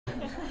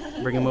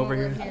Bring him over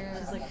here.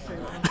 She's like,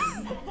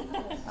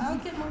 I'll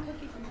get more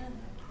cookie from him.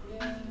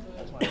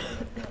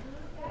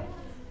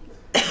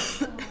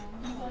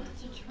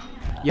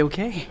 You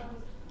okay?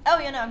 Oh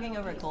yeah, no, I'm getting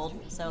over a cold,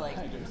 so like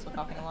I'm still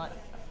coughing a lot.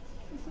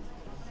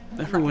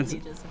 Everyone's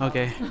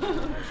okay.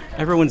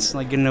 Everyone's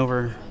like getting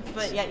over.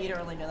 But yeah, you don't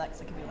really know that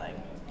because it could be like,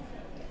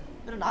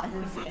 but I'm not.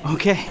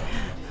 Okay.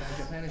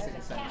 Japan is in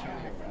San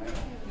Antonio, right?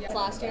 Yeah.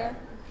 Last year.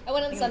 I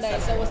went on Sunday,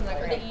 so it wasn't that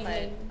great. The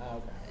evening. Oh,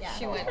 okay. Yeah.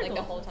 She went like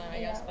the whole time, I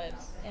guess, but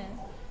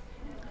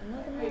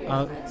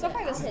so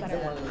far this is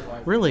better.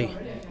 Really?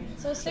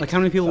 So Like how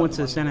many people went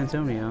to San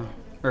Antonio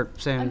or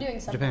I'm doing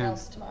something Japan?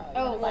 else tomorrow.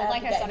 Oh, well,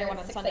 like I said, I went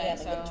on Sunday,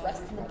 so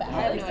I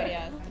have no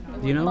idea.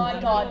 Do you know? My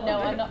God, no,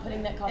 I'm not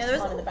putting that Yeah,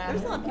 costume on in the back. there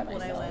was a lot of people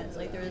when I went.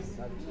 Like there was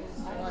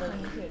a lot of.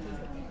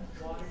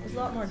 There's a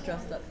lot more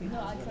dressed up people.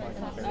 Oh,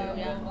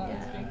 yeah. A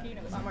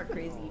lot more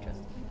crazy dressed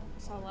up.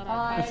 Saw a lot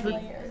I of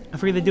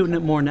forget they do it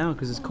more now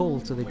because it's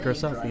cold, so they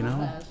dress up. You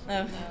know?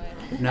 Oh.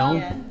 No.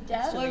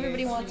 So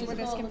everybody wants to wear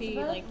this skimpy,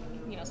 like,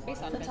 you know,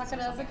 space outfits.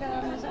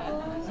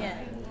 Yeah.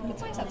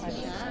 It's nice outside.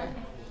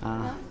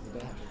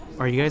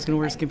 Are you guys gonna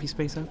wear skimpy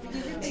space up?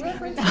 You're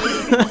like,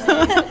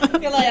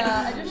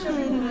 I just showed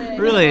you the way.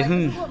 Really?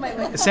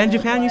 San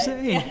Japan, you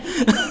say?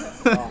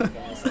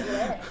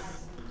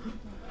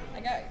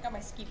 I got my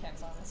ski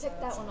pants on. I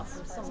picked that one up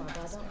from somewhere,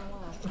 but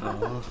I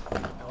don't know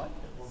why.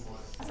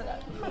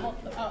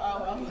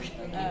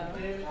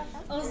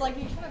 I was like,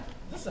 you trying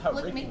This is how to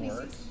make Ricky me see.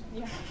 works.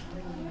 Yeah.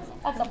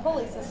 That's a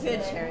pulley system.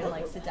 Good, Sharon.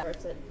 Like sit down.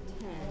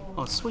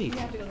 Oh, sweet.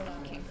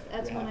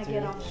 That's when I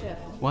get off shift.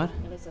 What?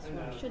 At least that's when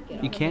I should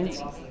get You off. can't?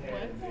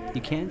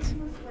 You can't?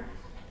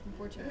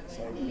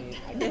 Unfortunately.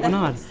 Why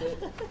not?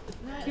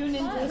 Two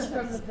ninjas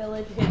from the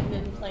village hidden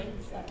in plain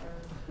sight.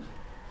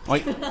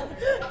 Wait. I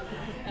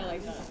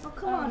like that. Oh,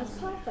 come on, it's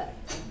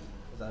perfect.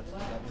 That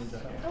means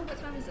that Oh, what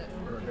time is it?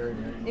 we're very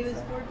near. It was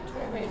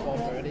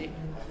 12:30.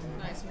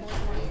 Nice,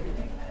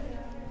 4:40.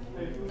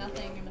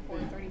 Nothing in the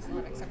 4:30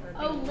 slot except for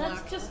Oh,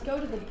 let's just go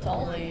to the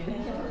Dolly.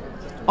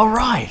 All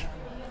right.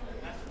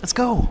 Let's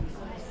go.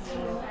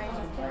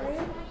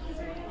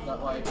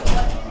 Not like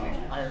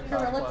Iron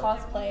Gorilla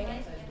cosplay.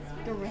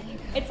 cosplay.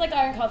 It's like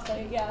Iron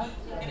cosplay, yeah.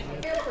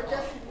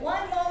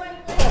 one moment.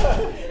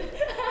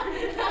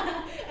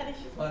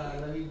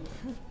 Let me.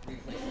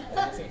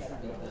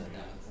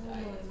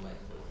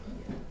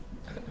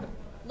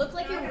 Look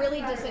like you're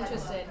really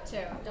disinterested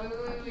too.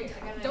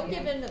 Don't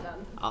give in to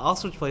them. I'll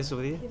switch places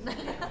with you. I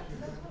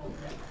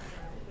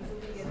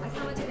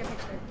just want to take a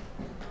picture.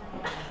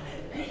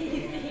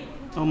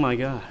 Oh my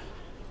god.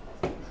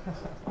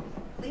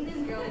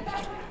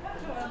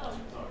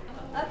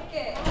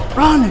 Okay.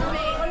 Run!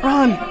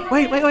 Run!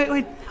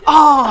 Wait.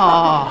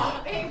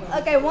 Oh!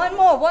 Okay, one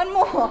more.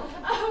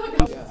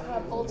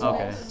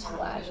 Okay.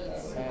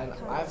 And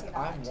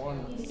I've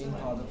won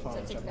imported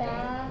from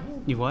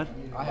Japan. You what?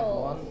 I have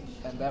one,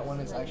 and that one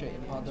is actually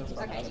imported from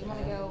Okay, you want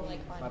to Japan. go like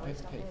My find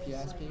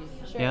PSP.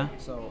 Yeah?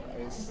 So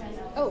it's.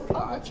 Oh,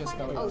 I just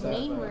got oh, that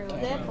main for room.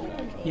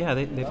 camera. Yeah,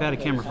 they've had a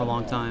camera for a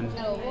long time.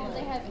 Oh, well,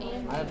 they have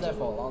I have that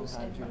for a long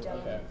time too.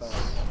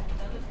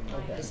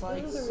 But it's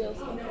like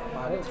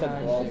by the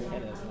time they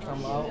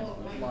come out,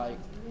 like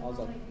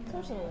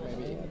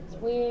maybe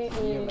a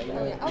year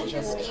later, it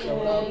just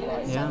showed up.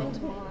 Like Yeah.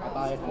 I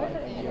buy it like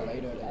a year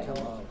later, they come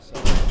out. So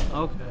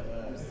Okay.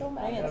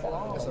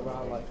 it's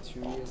around like 2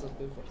 years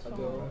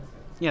ago.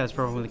 Yeah, that's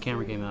probably when the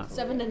camera came out.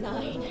 7 to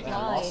 9. And I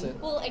lost it.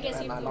 Well, I guess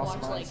and you I have to lost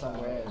watch mine like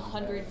somewhere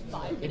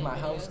 105 in my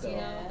house videos, though. you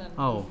know? Then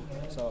Oh,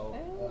 So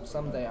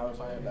someday I will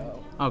find it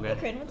out. okay.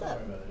 Crane, what's up?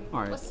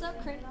 All right. What's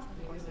up, Chris?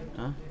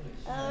 Huh?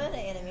 An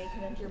anime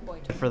convention. Your boy.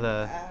 For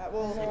the,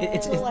 Well,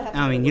 it's I have to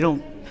I mean, go. you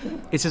don't.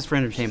 It's just for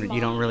entertainment.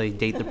 You don't really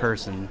date the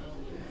person.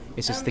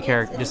 It's just the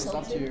character. Just It's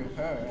up to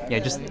her. yeah,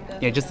 just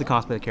the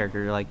cosplay of the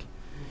character. Like,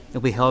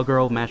 it'll be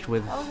Hellgirl matched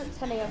with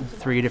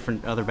 3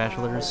 different other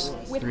bachelors.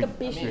 With three, the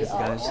bishy three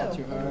guys.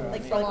 To her.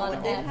 Like for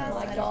what they have.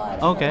 my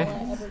God. Okay.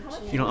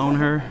 You don't own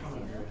her.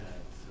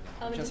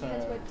 It Just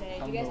depends a what day.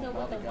 Do you guys know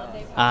what the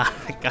Monday? Ah,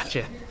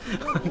 gotcha.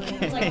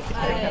 It's like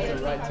I don't have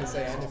the right to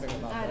say anything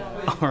about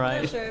that. All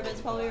right. Not sure, but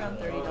it's probably around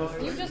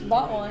 $30. You just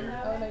bought one.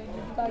 Oh no, you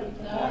buy it.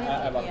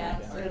 I bought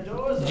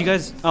Yeah. Did you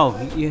guys? Oh,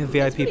 you have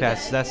VIP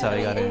passes. That's how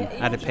you got in.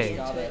 I had to pay.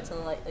 To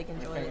like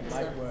enjoy it and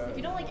stuff. If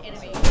you don't like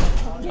anime,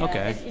 Yeah,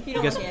 Okay. if you You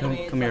don't guys like come,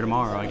 anime, come here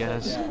tomorrow, I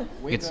guess.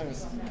 We're It's gonna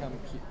come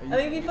I here. mean,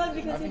 it'd be fun I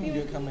because think you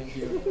you're coming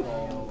here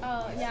for.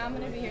 yeah, I'm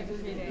gonna be here for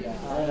 3 days.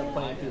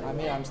 I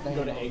mean, I'm staying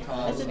in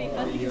Ikkicon. This would be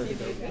fun because you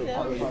do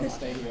I'll probably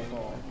stay here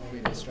for 3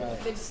 days straight.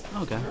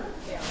 okay.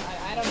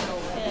 I don't know.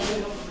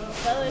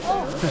 Sorry,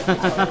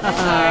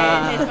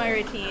 it's my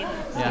routine.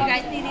 Yeah. You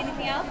guys need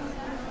anything else?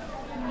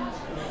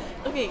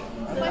 Okay.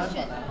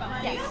 Question.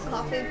 Yes.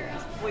 Coffee.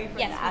 Boyfriend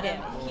Yes, we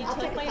Adam. do. He I'll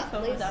took take a my cup,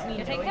 phone please. without me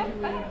You take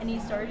knowing, that? and he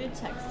started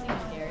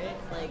texting Garrett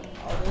like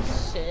all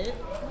this shit.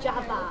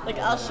 Java. Like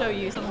I'll show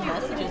you some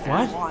messages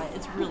What? if you want.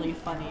 It's really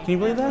funny. Can you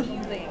believe that?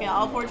 Yeah,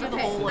 I'll forward you the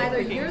whole like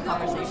either freaking you're the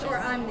oldest conversation. or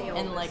I'm the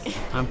And oldest. like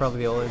I'm probably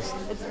the oldest.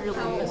 it's really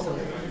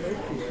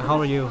How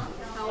old are you?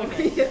 How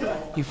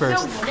You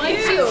first.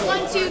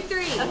 One, two,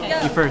 three.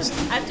 You first.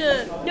 I have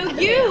to. No,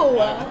 you.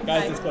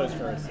 Guys, this goes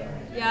first. So.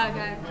 Yeah,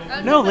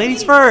 okay. No,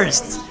 ladies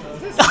first.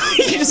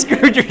 You just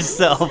screwed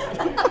yourself.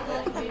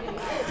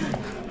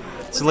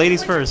 So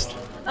ladies first.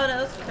 Oh,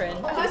 that was cringe.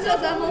 Who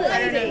says I'm a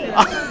lady?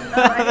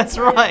 That's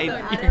right.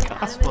 You're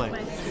cosplay.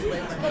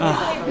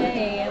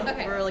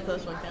 Okay. We're really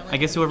close to one family. I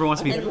guess whoever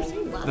wants to be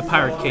the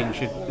Pirate King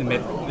should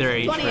admit their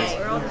age first.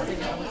 We're all just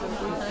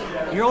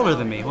thinking. You're older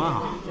than me.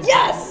 Wow.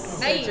 Yes!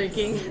 Nice.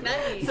 Drinking.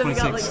 Nice. So we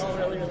got like 26. all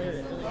really.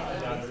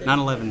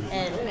 9/11.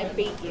 And I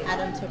beat you.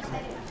 Adam took.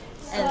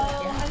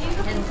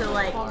 And so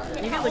like,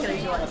 you can look at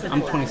it like.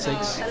 I'm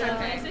 26.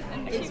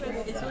 It's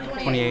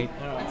really 28.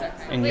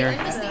 And you're.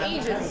 I missed the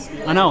ages.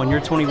 I know, and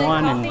you're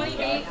 21,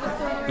 28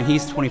 and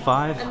he's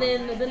 25. and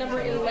then the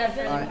number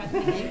 11.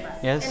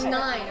 Yes.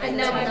 9. And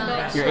now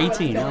I'm 9. You're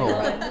 18.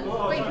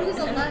 Oh. Wait, who's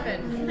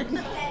 11?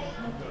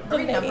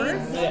 the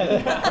numbers.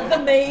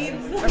 The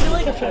maids. Are we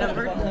like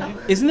numbered?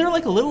 Isn't there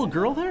like a little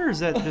girl there? Or is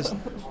that just?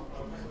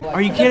 Are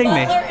you kidding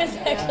me? Butler is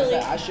actually.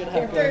 I should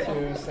have gone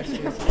to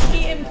 60s.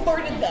 He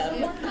imported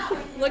them.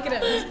 Look at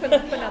him. He's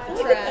putting out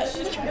the trash.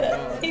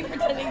 He's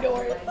pretending to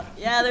work.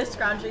 Yeah, they're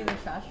scrounging the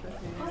trash for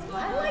food.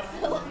 I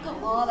like the look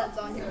of awe that's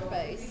on your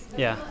face.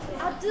 Yeah,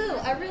 I do.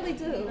 I really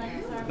do.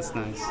 that's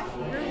nice.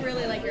 I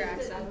really like your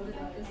accent.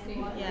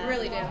 Yeah.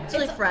 Really do. It's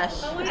really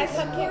fresh. I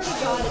compare to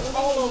God, it's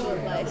all over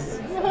the place.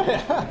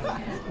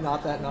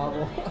 Not that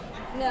novel.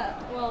 No,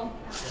 well.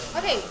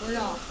 Okay, we're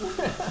off.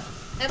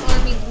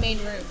 MR means main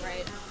room,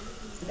 right?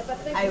 If I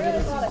think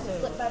really hard, I can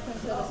slip back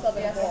into the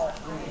southern wall.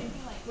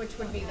 Which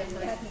would be the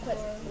first. I can quit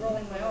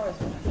rolling my R's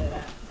when I do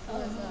that.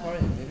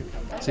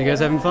 So you guys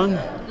having fun?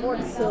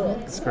 So,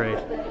 It's great.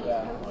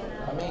 Yeah.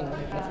 I mean,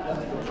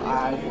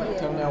 I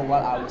don't know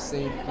what I would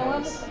say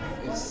because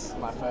it's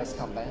my first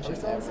convention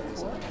ever.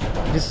 So.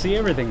 Just see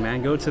everything,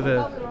 man. Go to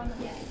the.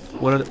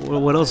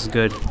 What else is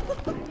good?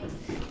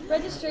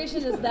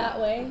 registration is that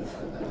way.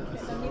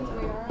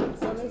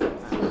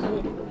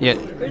 Yeah.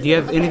 Do you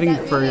have anything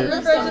for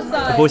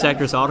the voice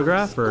actor's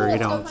autograph, or you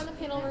don't? Let's go find the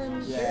panel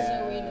room.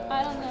 Yeah.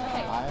 I don't know.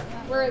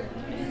 We're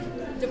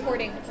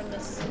deporting from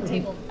this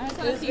table. It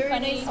was very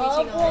nice meeting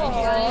Oh, cool.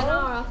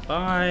 Sayonara.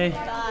 Bye.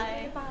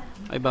 Bye.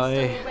 Bye.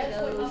 Bye.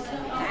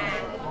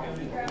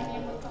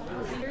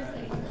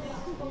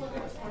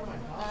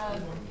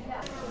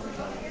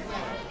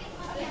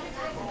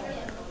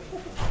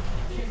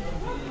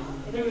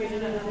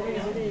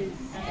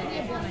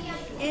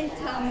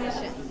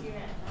 Intermission.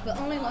 But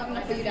only long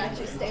enough for you to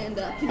actually stand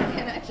up. You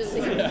can't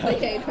actually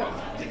vacate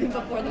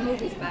before the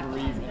movie's back.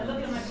 Look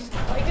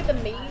at the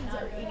maids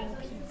are eating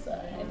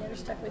pizza and they're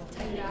stuck with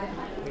tiny.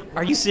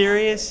 Are you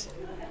serious?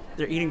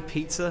 They're eating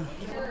pizza?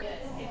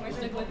 We're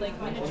stuck with like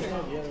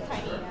miniature,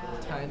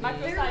 tiny.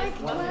 They're like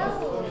 12.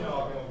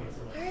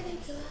 Why are they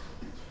 12?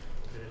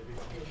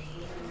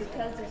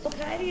 Because they're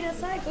Okaeri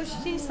nasai,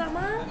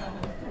 goshi-sama.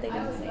 They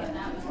don't say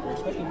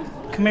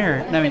it. Come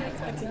here. I mean,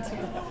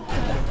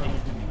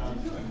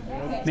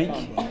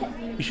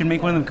 you should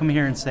make one of them come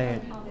here and say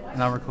it,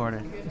 and I'll record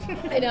it.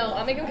 I know.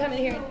 I'll make them come in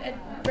here and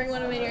bring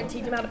one of them in here and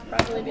teach them how to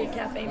properly be a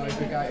cafe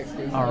maker.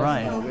 All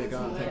right. We're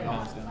gonna take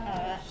off.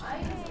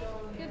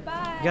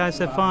 Goodbye. You guys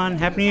have fun.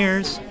 Happy New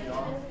Year's.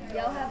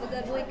 Y'all have a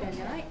good weekend,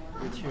 right?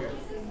 Cheers.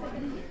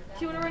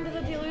 Do you want to run to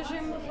the dealer's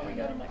room before we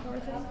go to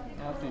McCarthy?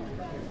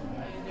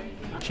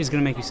 She's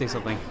gonna make you say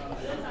something.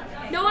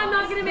 No, I'm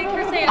not gonna make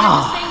her say it.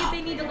 I'm just saying if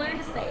they need to learn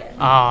to say it.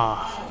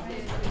 Ah.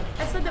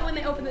 I said that when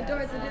they opened the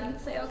doors, I didn't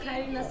say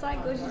Okaeri nasai,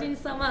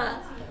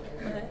 goshi-sama.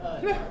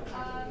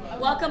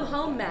 Welcome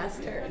home,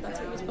 master. That's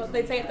what you're supposed.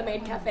 They say at the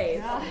Maid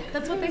Cafes.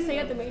 That's what they say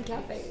at the Maid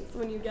Cafes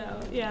when you go.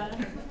 Yeah.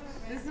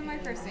 This is my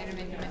first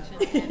anime convention.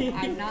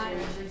 And I'm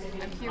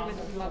here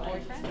with my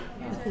boyfriend.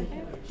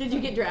 Did you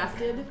get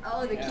drafted?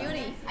 Oh, the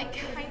cutie. I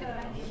kind of,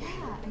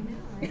 yeah, I know.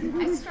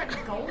 I struck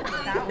gold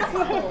with that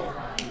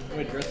one.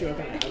 Would dress you up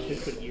in an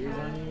outfit, put ears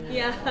on you?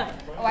 Yeah.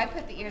 Oh, I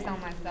put the ears on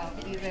myself.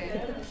 These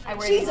are, I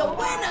wear She's these a lot.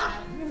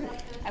 winner.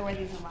 I wear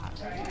these a lot.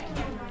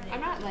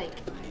 I'm not like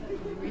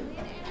really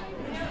getting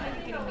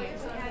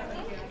ears.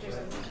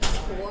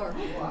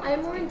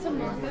 I'm more into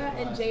manga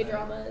and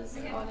J-dramas,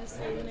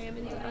 honestly, than I am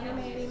into anime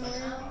anymore.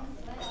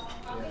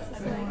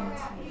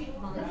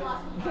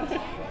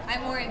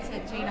 I'm more into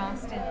Jane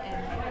Austen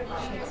and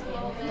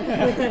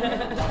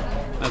Shakespeare.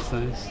 That's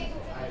nice.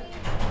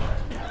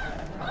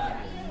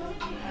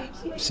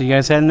 So you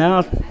guys heading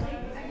out?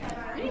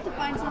 We need to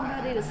find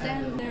somebody to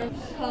stand in their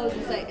pose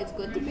and say, it's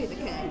good to be the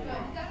king.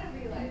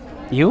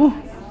 You?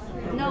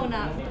 No,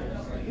 not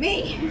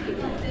me.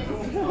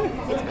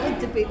 It's good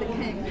to be the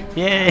king.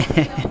 Yay.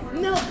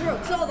 Mel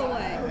Brooks all the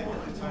way.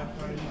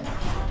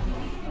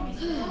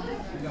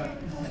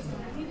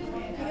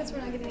 I guess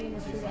we're not getting any more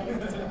food out of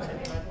this.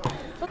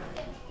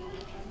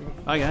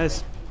 Bye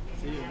guys.